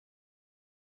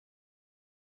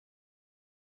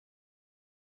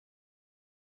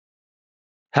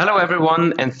Hello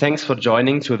everyone, and thanks for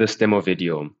joining to this demo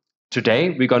video.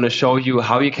 Today we're going to show you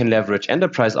how you can leverage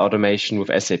enterprise automation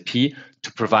with SAP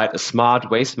to provide a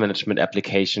smart waste management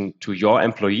application to your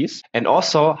employees, and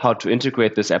also how to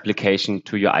integrate this application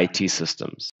to your IT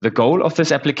systems. The goal of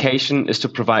this application is to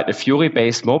provide a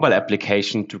Fiori-based mobile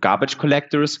application to garbage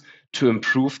collectors to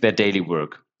improve their daily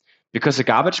work. Because a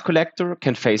garbage collector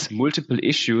can face multiple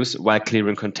issues while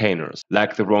clearing containers,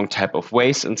 like the wrong type of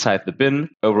waste inside the bin,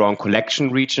 a wrong collection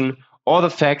region, or the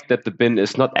fact that the bin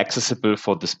is not accessible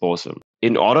for disposal.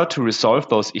 In order to resolve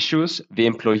those issues, the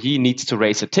employee needs to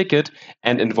raise a ticket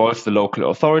and involve the local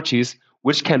authorities,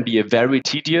 which can be a very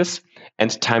tedious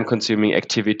and time-consuming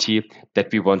activity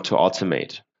that we want to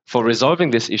automate. For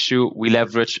resolving this issue, we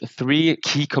leverage three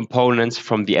key components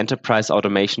from the enterprise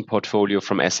automation portfolio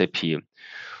from SAP.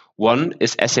 One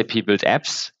is SAP Build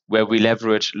apps, where we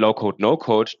leverage low-code,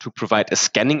 no-code to provide a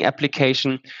scanning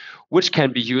application, which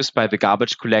can be used by the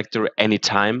garbage collector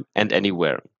anytime and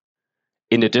anywhere.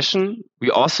 In addition,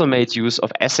 we also made use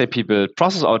of SAP Build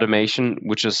process automation,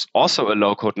 which is also a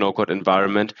low-code, no-code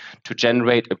environment to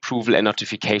generate approval and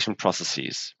notification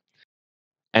processes.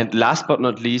 And last but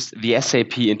not least, the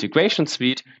SAP integration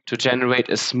suite to generate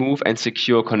a smooth and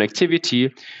secure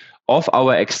connectivity of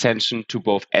our extension to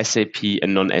both SAP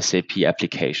and non-SAP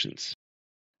applications.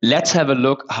 Let's have a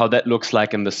look how that looks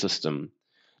like in the system.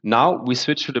 Now we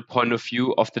switch to the point of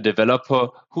view of the developer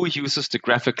who uses the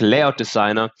graphical layout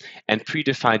designer and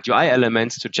predefined UI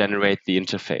elements to generate the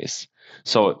interface.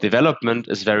 So development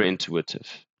is very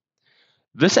intuitive.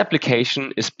 This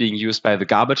application is being used by the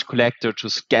garbage collector to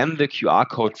scan the QR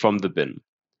code from the bin.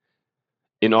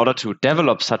 In order to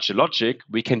develop such a logic,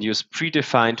 we can use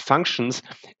predefined functions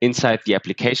inside the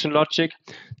application logic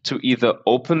to either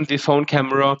open the phone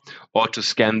camera or to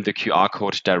scan the QR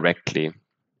code directly.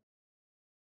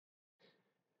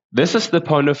 This is the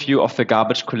point of view of the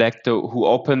garbage collector who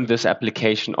opened this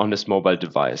application on his mobile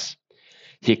device.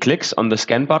 He clicks on the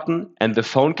scan button and the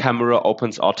phone camera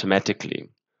opens automatically.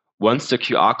 Once the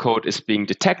QR code is being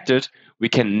detected, we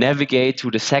can navigate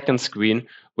to the second screen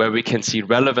where we can see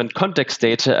relevant context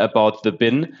data about the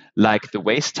bin, like the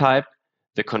waste type,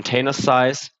 the container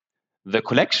size, the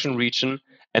collection region,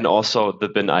 and also the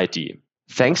bin ID.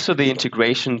 Thanks to the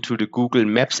integration to the Google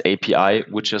Maps API,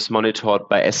 which is monitored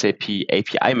by SAP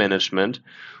API Management,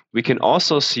 we can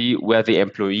also see where the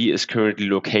employee is currently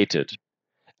located.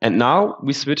 And now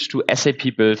we switch to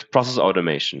SAP Build process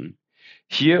automation.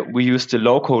 Here, we use the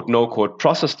low-code, no-code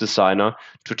process designer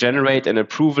to generate an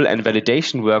approval and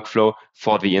validation workflow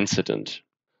for the incident.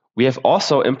 We have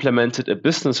also implemented a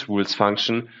business rules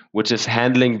function, which is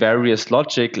handling various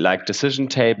logic like decision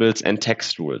tables and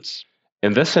text rules.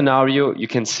 In this scenario, you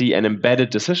can see an embedded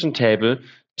decision table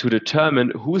to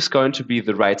determine who is going to be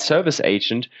the right service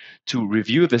agent to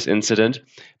review this incident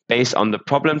based on the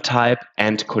problem type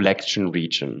and collection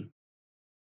region.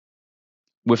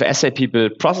 With SAP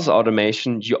Build process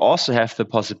automation, you also have the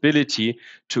possibility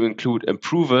to include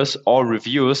improvers or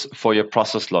reviewers for your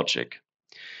process logic.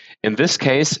 In this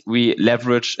case, we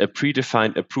leveraged a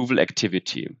predefined approval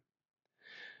activity.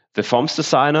 The forms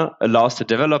designer allows the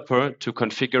developer to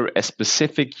configure a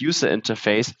specific user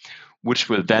interface, which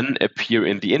will then appear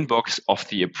in the inbox of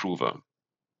the approver.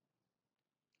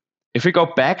 If we go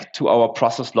back to our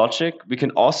process logic, we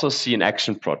can also see an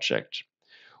action project.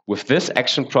 With this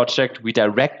action project, we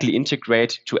directly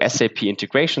integrate to SAP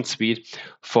Integration Suite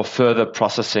for further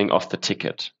processing of the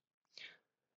ticket.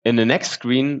 In the next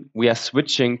screen, we are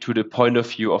switching to the point of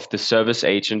view of the service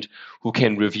agent who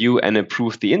can review and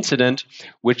improve the incident,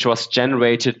 which was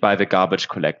generated by the garbage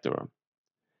collector.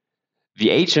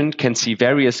 The agent can see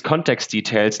various context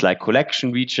details like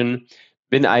collection region,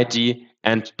 bin ID,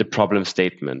 and the problem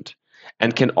statement,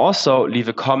 and can also leave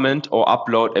a comment or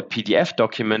upload a PDF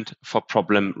document for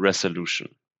problem resolution.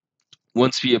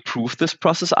 Once we approve this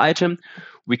process item,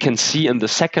 we can see in the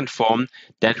second form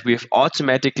that we've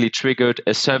automatically triggered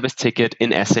a service ticket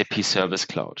in SAP Service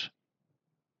Cloud.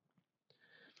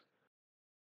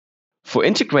 For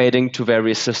integrating to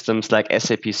various systems like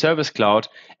SAP Service Cloud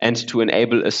and to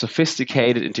enable a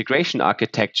sophisticated integration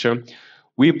architecture,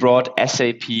 we brought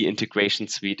SAP Integration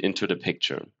Suite into the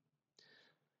picture.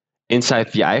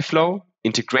 Inside the iFlow,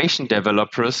 integration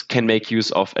developers can make use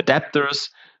of adapters,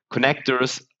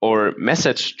 connectors, or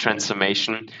message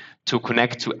transformation to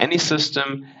connect to any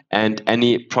system and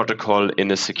any protocol in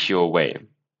a secure way.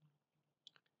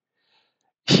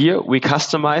 Here we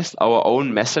customized our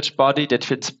own message body that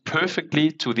fits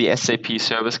perfectly to the SAP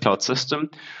Service Cloud system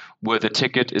where the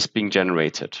ticket is being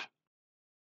generated.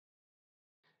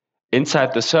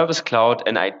 Inside the Service Cloud,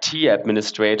 an IT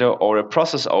administrator or a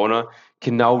process owner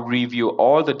can now review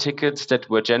all the tickets that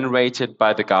were generated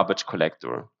by the garbage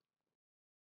collector.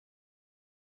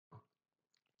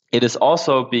 It is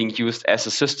also being used as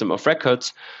a system of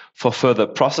records for further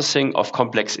processing of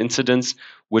complex incidents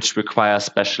which require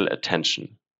special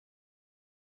attention.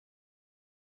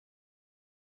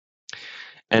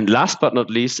 And last but not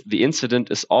least, the incident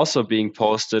is also being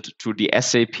posted to the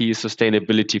SAP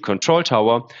Sustainability Control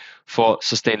Tower for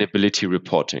sustainability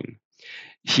reporting.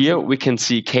 Here we can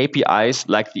see KPIs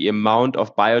like the amount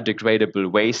of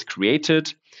biodegradable waste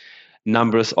created,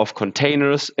 numbers of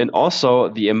containers, and also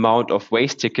the amount of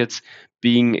waste tickets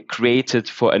being created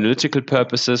for analytical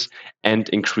purposes and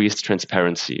increased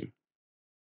transparency.